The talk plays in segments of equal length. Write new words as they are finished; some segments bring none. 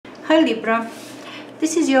Hi Libra,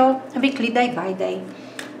 this is your weekly day by day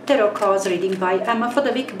tarot cards reading by Emma for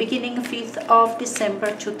the week beginning 5th of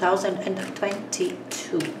December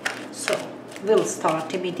 2022. So we'll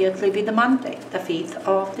start immediately with Monday, the 5th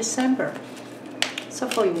of December. So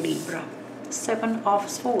for you Libra, 7 of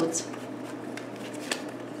Swords.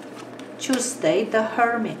 Tuesday, the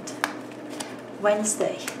Hermit.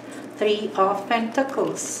 Wednesday, 3 of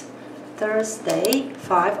Pentacles. Thursday,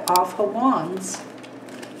 5 of Wands.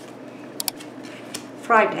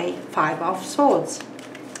 Friday, 5 of Swords.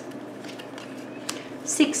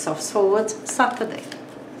 6 of Swords, Saturday.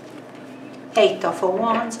 8 of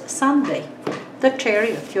Wands, Sunday. The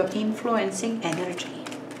Chariot, your influencing energy.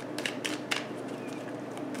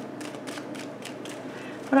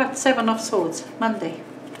 Alright, 7 of Swords, Monday.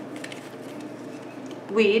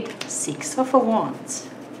 With 6 of Wands.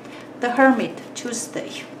 The Hermit,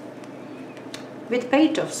 Tuesday. With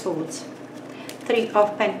Page of Swords. 3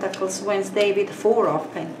 of Pentacles, Wednesday with 4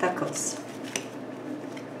 of Pentacles.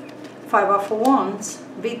 5 of Wands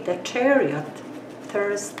with the Chariot,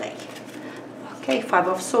 Thursday. Okay, 5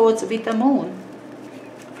 of Swords with the Moon,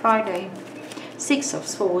 Friday. 6 of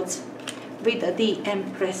Swords with the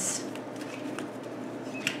Empress.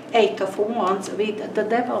 8 of Wands with the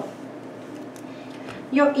Devil.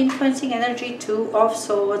 Your influencing energy, 2 of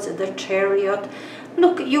Swords, the Chariot.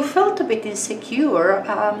 Look, you felt a bit insecure,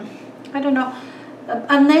 I don't know,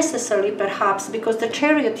 unnecessarily perhaps, because the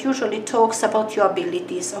Chariot usually talks about your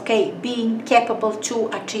abilities, okay, being capable to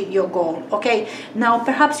achieve your goal, okay. Now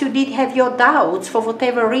perhaps you did have your doubts for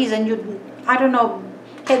whatever reason, I don't know,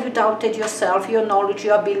 have you doubted yourself, your knowledge,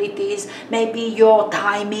 your abilities, maybe your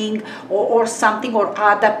timing or something, or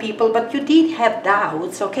other people, but you did have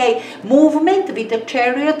doubts, okay. Movement with the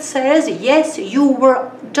Chariot says, yes, you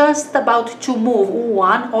were just about to move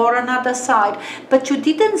one or another side, but you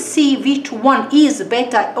didn't see which one is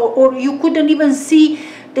better, or you couldn't even see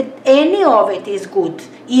that any of it is good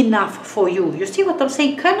enough for you. You see what I'm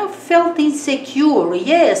saying? Kind of felt insecure.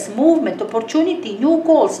 Yes, movement, opportunity, new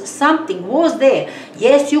goals, something was there.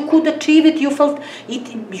 Yes, you could achieve it. You felt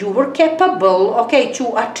it. You were capable, okay,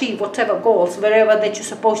 to achieve whatever goals, wherever that you're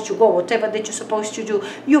supposed to go, whatever that you're supposed to do.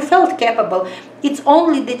 You felt capable. It's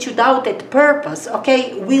only that you doubted purpose,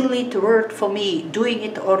 okay? Will it work for me, doing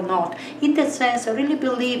it or not? In that sense, I really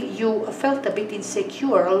believe you felt a bit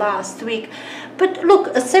insecure last week. But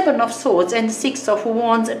look, 7 of Swords and 6 of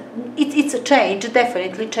Wands, it's a change,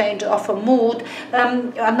 definitely change of a mood.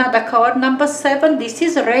 Another card, number 7, this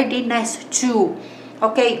is readiness to,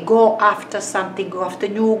 okay, go after something, go after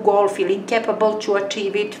new goal, feeling capable to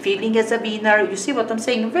achieve it, feeling as a winner. You see what I'm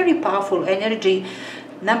saying? Very powerful energy.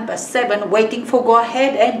 Number 7, waiting for go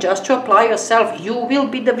ahead and just to apply yourself. You will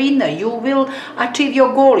be the winner. You will achieve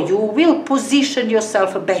your goal. You will position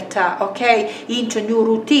yourself better, okay, into new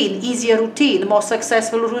routine, easier routine, more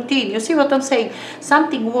successful routine. You see what I'm saying?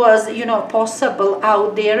 Something was, you know, possible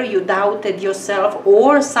out there. You doubted yourself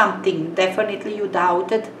or something. Definitely you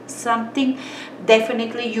doubted something.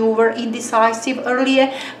 Definitely you were indecisive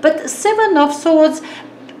earlier. But 7 of Swords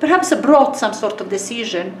perhaps brought some sort of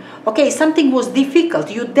decision, okay, something was difficult,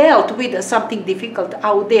 you dealt with something difficult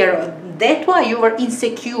out there, that's why you were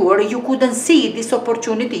insecure, you couldn't see this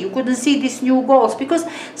opportunity, you couldn't see these new goals, because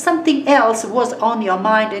something else was on your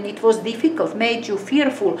mind and it was difficult, made you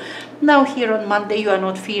fearful. Now here on Monday you are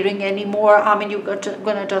not fearing anymore. I mean, you're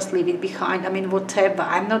gonna just leave it behind. I mean, whatever,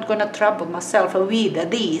 I'm not gonna trouble myself with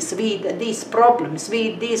these problems,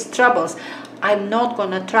 with these troubles. I'm not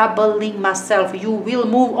gonna troubling myself. You will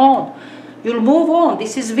move on. You'll move on.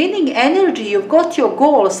 This is winning energy. You've got your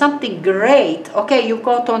goal, something great, okay, you've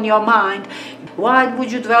got on your mind. Why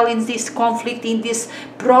would you dwell in this conflict, in these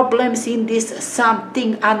problems, in this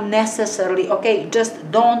something unnecessarily, okay?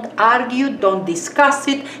 Just don't argue, don't discuss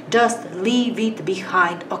it, just leave it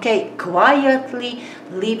behind, okay? Quietly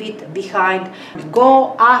leave it behind.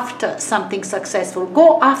 Go after something successful.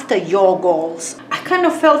 Go after your goals. I kind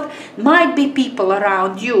of felt might be people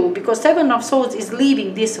around you, because 7 of Swords is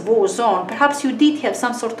leaving this war zone. Perhaps you did have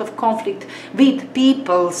some sort of conflict with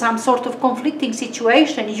people, some sort of conflicting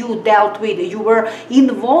situation you dealt with, you were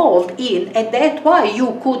involved in, and that's why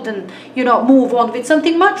you couldn't, you know, move on with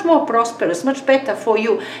something much more prosperous, much better for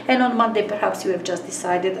you. And on Monday perhaps you have just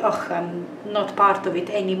decided, oh, I'm not part of it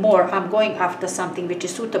anymore, I'm going after something which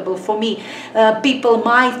is suitable for me. People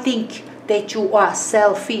might think that you are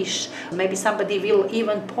selfish. Maybe somebody will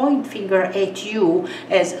even point finger at you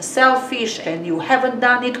as selfish, and you haven't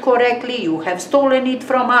done it correctly, you have stolen it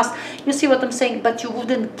from us. You see what I'm saying? But you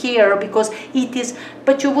wouldn't care because it is,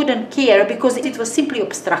 but you wouldn't care because it was simply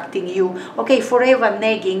obstructing you. Okay, forever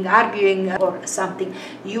nagging, arguing or something.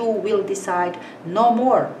 You will decide no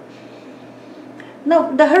more.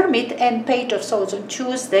 Now, the Hermit and Page of Swords on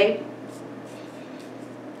Tuesday,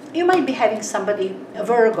 you might be having somebody, a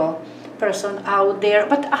Virgo person out there,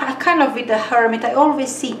 but I kind of, with the Hermit, I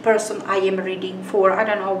always see person I am reading for. I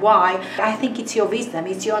don't know why. I think it's your wisdom,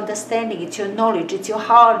 it's your understanding, it's your knowledge, it's your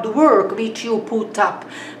hard work which you put up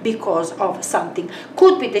because of something.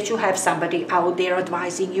 Could be that you have somebody out there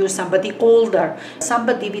advising you, somebody older,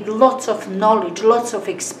 somebody with lots of knowledge, lots of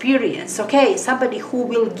experience, okay? Somebody who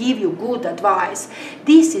will give you good advice.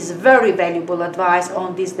 This is very valuable advice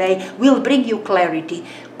on this day, will bring you clarity.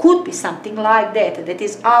 Could be something like that, that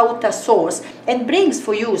is out of source and brings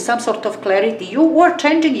for you some sort of clarity. You were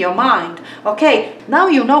changing your mind, okay? Now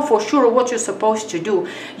you know for sure what you're supposed to do.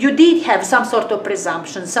 You did have some sort of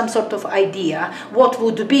presumption, some sort of idea what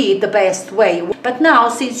would be the best way. But now,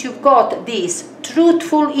 since you've got this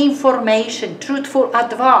truthful information, truthful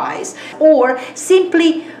advice, or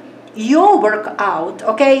simply your work out,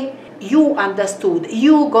 okay? You understood,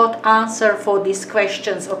 you got answer for these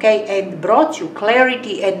questions, okay, and brought you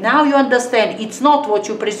clarity, and now you understand it's not what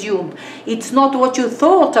you presumed, it's not what you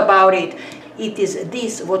thought about it. It is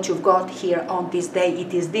this what you've got here on this day.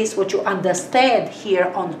 It is this what you understand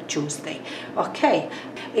here on Tuesday. Okay,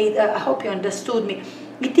 I hope you understood me.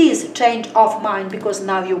 It is change of mind because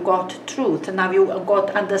now you got truth, now you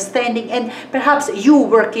got understanding, and perhaps you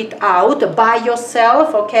work it out by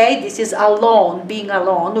yourself, okay? This is alone, being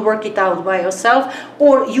alone, work it out by yourself,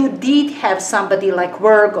 or you did have somebody like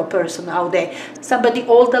Virgo person out there, somebody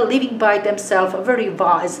older living by themselves, a very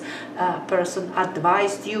wise person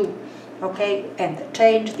advised you, okay, and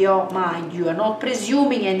changed your mind. You are not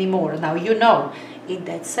presuming anymore. Now you know, in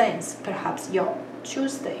that sense, perhaps your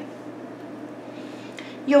Tuesday.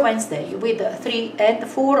 Your Wednesday with 3 and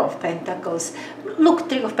 4 of Pentacles. Look,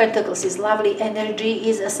 3 of Pentacles is lovely energy,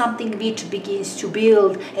 is something which begins to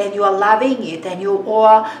build, and you are loving it, and you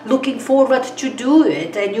are looking forward to do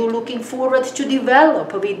it, and you're looking forward to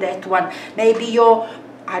develop with that one. Maybe your,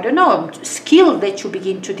 I don't know, skill that you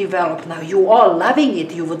begin to develop. Now you are loving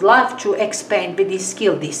it, you would love to expand with this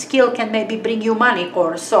skill. This skill can maybe bring you money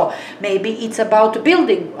or so. Maybe it's about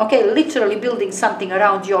building, okay, literally building something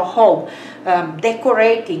around your home.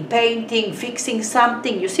 Decorating, painting, fixing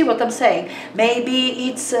something. You see what I'm saying? Maybe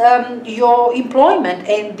it's your employment,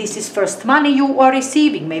 and this is first money you are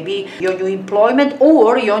receiving. Maybe your new employment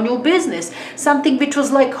or your new business. Something which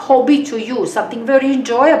was like hobby to you, something very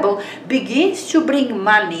enjoyable, begins to bring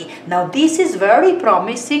money. Now this is very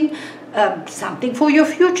promising. Something for your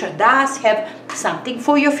future, does have something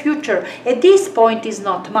for your future. At this point is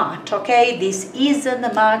not much, okay? This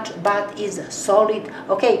isn't much, but is solid,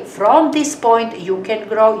 okay? From this point you can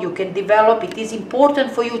grow, you can develop. It is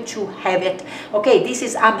important for you to have it, okay? This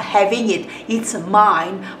is, I'm having it, it's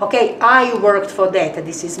mine, okay? I worked for that.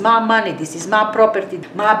 This is my money, this is my property,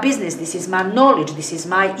 my business, this is my knowledge, this is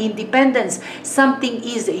my independence. Something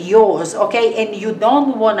is yours, okay? And you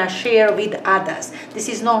don't want to share with others. This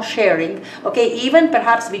is not sharing. Okay, even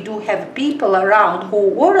perhaps we do have people around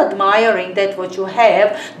who are admiring that what you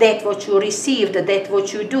have, that what you received, that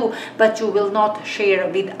what you do, but you will not share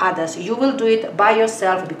with others. You will do it by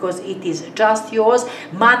yourself because it is just yours.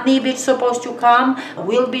 Money which is supposed to come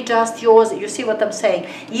will be just yours. You see what I'm saying?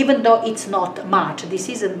 Even though it's not much, this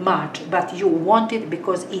isn't much, but you want it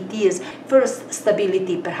because it is first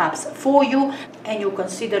stability perhaps for you, and you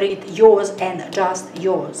consider it yours and just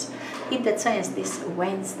yours. In that sense, this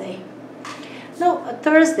Wednesday. Now,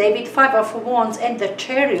 Thursday with 5 of Wands and the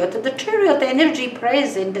Chariot. The Chariot energy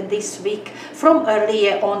present this week from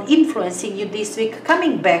earlier on, influencing you this week,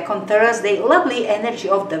 coming back on Thursday. Lovely energy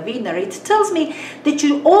of the winner. It tells me that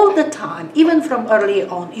you all the time, even from earlier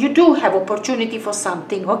on, you do have opportunity for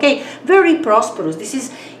something, okay? Very prosperous. This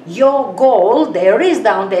is your goal. There is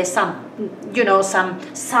down there some, you know,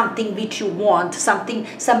 something which you want, something,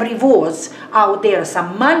 some rewards out there,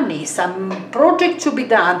 some money, some project to be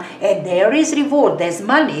done, and there is reward, there's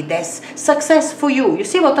money, there's success for you. You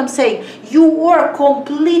see what I'm saying? You are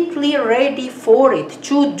completely ready for it,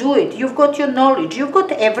 to do it. You've got your knowledge, you've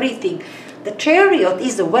got everything. The Chariot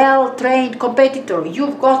is a well-trained competitor.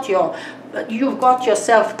 You've got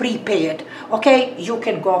yourself prepared, okay? You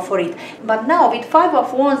can go for it. But now with 5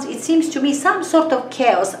 of Wands, it seems to me some sort of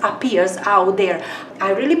chaos appears out there.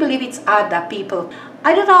 I really believe it's other people,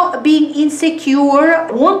 I don't know, being insecure,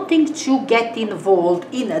 wanting to get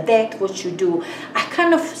involved in that what you do. I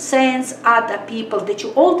kind of sense other people that you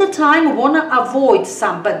all the time want to avoid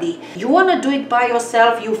somebody. You want to do it by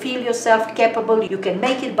yourself, you feel yourself capable, you can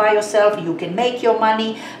make it by yourself, you can make your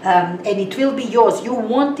money, and it will be yours. You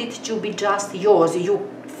want it to be just yours. You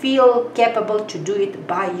feel capable to do it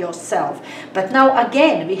by yourself. But now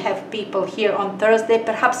again, we have people here on Thursday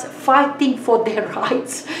perhaps fighting for their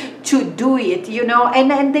rights to do it, you know,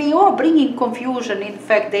 and they are bringing confusion. In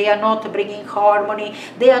fact, they are not bringing harmony,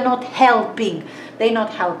 they are not helping. They're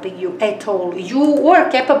not helping you at all. You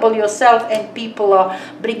are capable yourself, and people are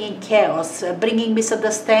bringing chaos, bringing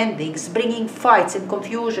misunderstandings, bringing fights and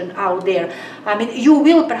confusion out there. I mean, you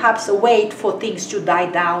will perhaps wait for things to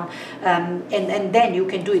die down, and then you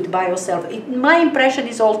can do it by yourself. My impression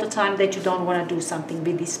is all the time that you don't want to do something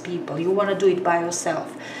with these people. You want to do it by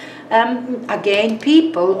yourself. Again,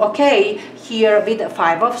 people, okay, here with the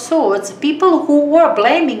Five of Swords, people who were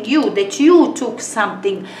blaming you that you took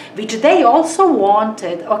something which they also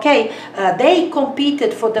wanted, okay, they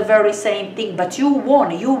competed for the very same thing, but you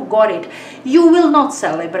won, you got it. You will not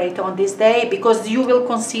celebrate on this day because you will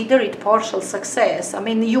consider it partial success. I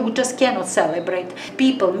mean, you just cannot celebrate.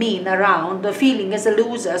 People mean around, feeling as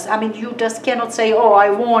losers. I mean, you just cannot say, oh,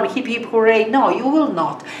 I won, hip hip hooray. No, you will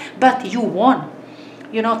not, but you won.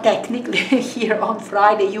 You know, technically here on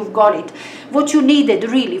Friday, you've got it. What you needed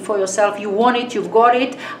really for yourself, you want it, you've got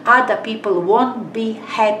it. Other people won't be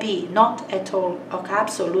happy, not at all. Okay,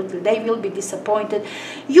 absolutely, they will be disappointed.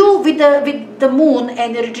 You, with the moon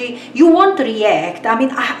energy, you won't react. I mean,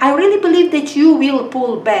 I really believe that you will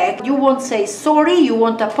pull back. You won't say sorry, you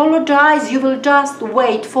won't apologize. You will just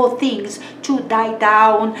wait for things to die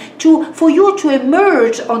down, for you to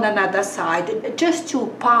emerge on another side, just to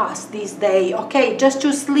pass this day, okay, just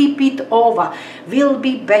to sleep it over, will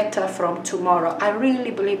be better from tomorrow. I really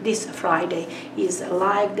believe this Friday is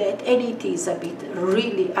like that, and it is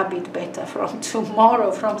really a bit better from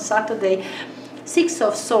tomorrow, from Saturday. Six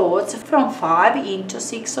of Swords, from 5 into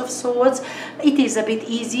Six of Swords, it is a bit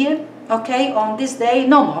easier, okay, on this day.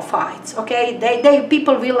 No more fights, okay,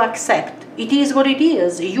 people will accept. It is what it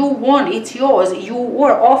is. You won, it's yours. You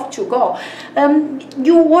were off to go.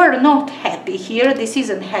 You were not happy here. This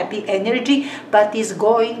isn't happy energy, but is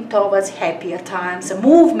going towards happier times.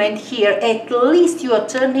 Movement here. At least you are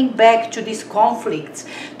turning back to these conflicts,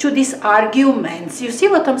 to these arguments. You see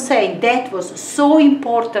what I'm saying? That was so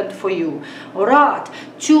important for you, all right?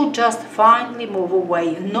 To just finally move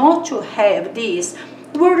away, not to have these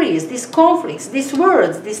worries, these conflicts, these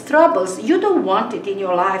words, these troubles. You don't want it in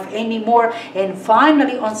your life anymore, and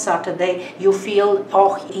finally on Saturday you feel,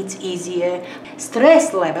 oh, it's easier.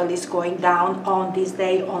 Stress level is going down on this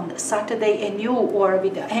day, on Saturday, and you are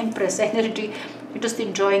with the Empress energy. You're just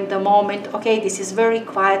enjoying the moment, okay? This is very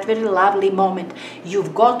quiet, very lovely moment.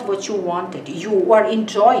 You've got what you wanted. You are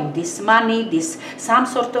enjoying this money, this some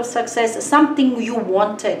sort of success, something you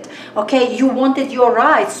wanted, okay? You wanted your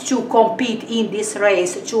rights to compete in this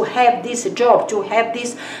race, to have this job, to have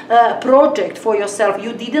this project for yourself.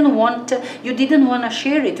 You didn't want to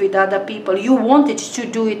share it with other people. You wanted to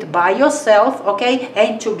do it by yourself, okay?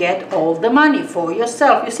 And to get all the money for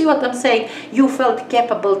yourself. You see what I'm saying? You felt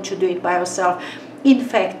capable to do it by yourself. In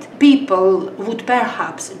fact, people would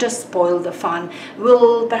perhaps just spoil the fun,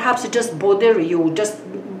 will perhaps just bother you,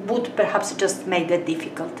 would perhaps just make it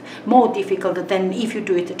difficult, more difficult than if you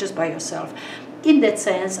do it just by yourself. In that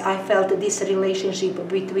sense, I felt this relationship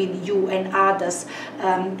between you and others,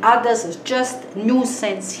 others just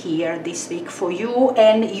nuisance here this week for you,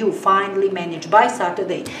 and you finally manage by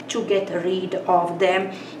Saturday to get rid of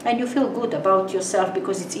them, and you feel good about yourself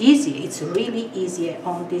because it's easy. It's really easier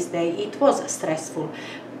on this day. It was stressful,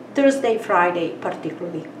 Thursday, Friday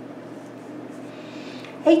particularly.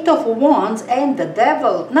 Eight of Wands and the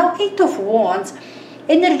Devil. Now, Eight of Wands,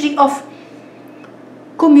 energy of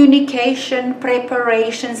communication,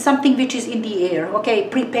 preparation, something which is in the air, okay,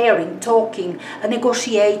 preparing, talking,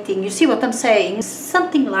 negotiating. You see what I'm saying?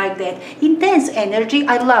 Something like that. Intense energy.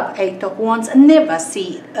 I love Eight of Wands. Never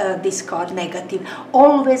see this card negative.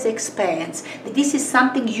 Always expands. This is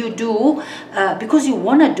something you do because you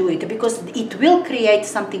want to do it, because it will create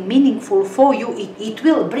something meaningful for you. It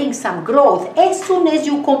will bring some growth as soon as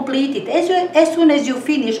you complete it, as soon as you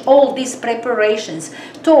finish all these preparations,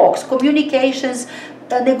 talks, communications,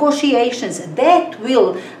 negotiations, that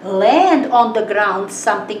will land on the ground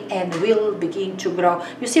something and will begin to grow.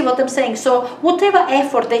 You see what I'm saying? So whatever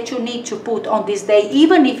effort that you need to put on this day,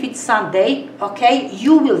 even if it's Sunday, okay,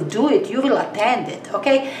 you will do it, you will attend it,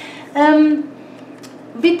 okay?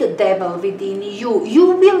 With the Devil within you,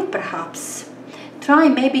 you will perhaps Try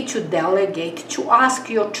maybe to delegate, to ask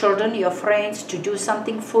your children, your friends to do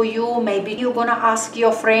something for you. Maybe you're gonna ask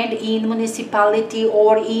your friend in municipality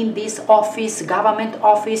or in this office, government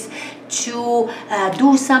office, to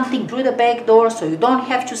do something through the back door so you don't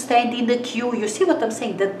have to stand in the queue. You see what I'm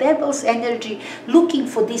saying? The devil's energy looking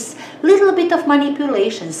for this little bit of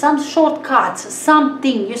manipulation, some shortcuts,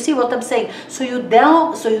 something. You see what I'm saying? So you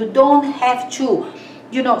don't have to,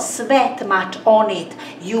 you know, sweat much on it.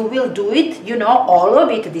 You will do it, you know, all of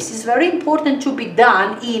it. This is very important to be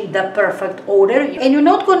done in the perfect order. And you're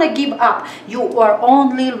not gonna give up. You are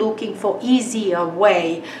only looking for easier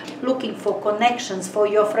way, looking for connections for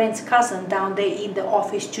your friend's cousin down there in the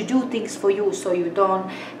office to do things for you, so you don't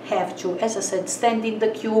have to, as I said, stand in the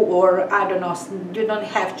queue, or I don't know, you don't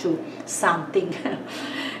have to something.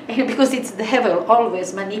 Because it's the devil,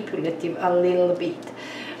 always manipulative a little bit.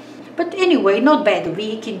 But anyway, not bad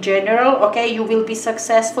week in general, okay? You will be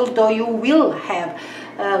successful, though you will have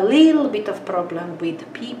a little bit of problem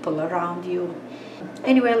with people around you.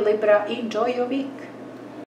 Anyway, Libra, enjoy your week.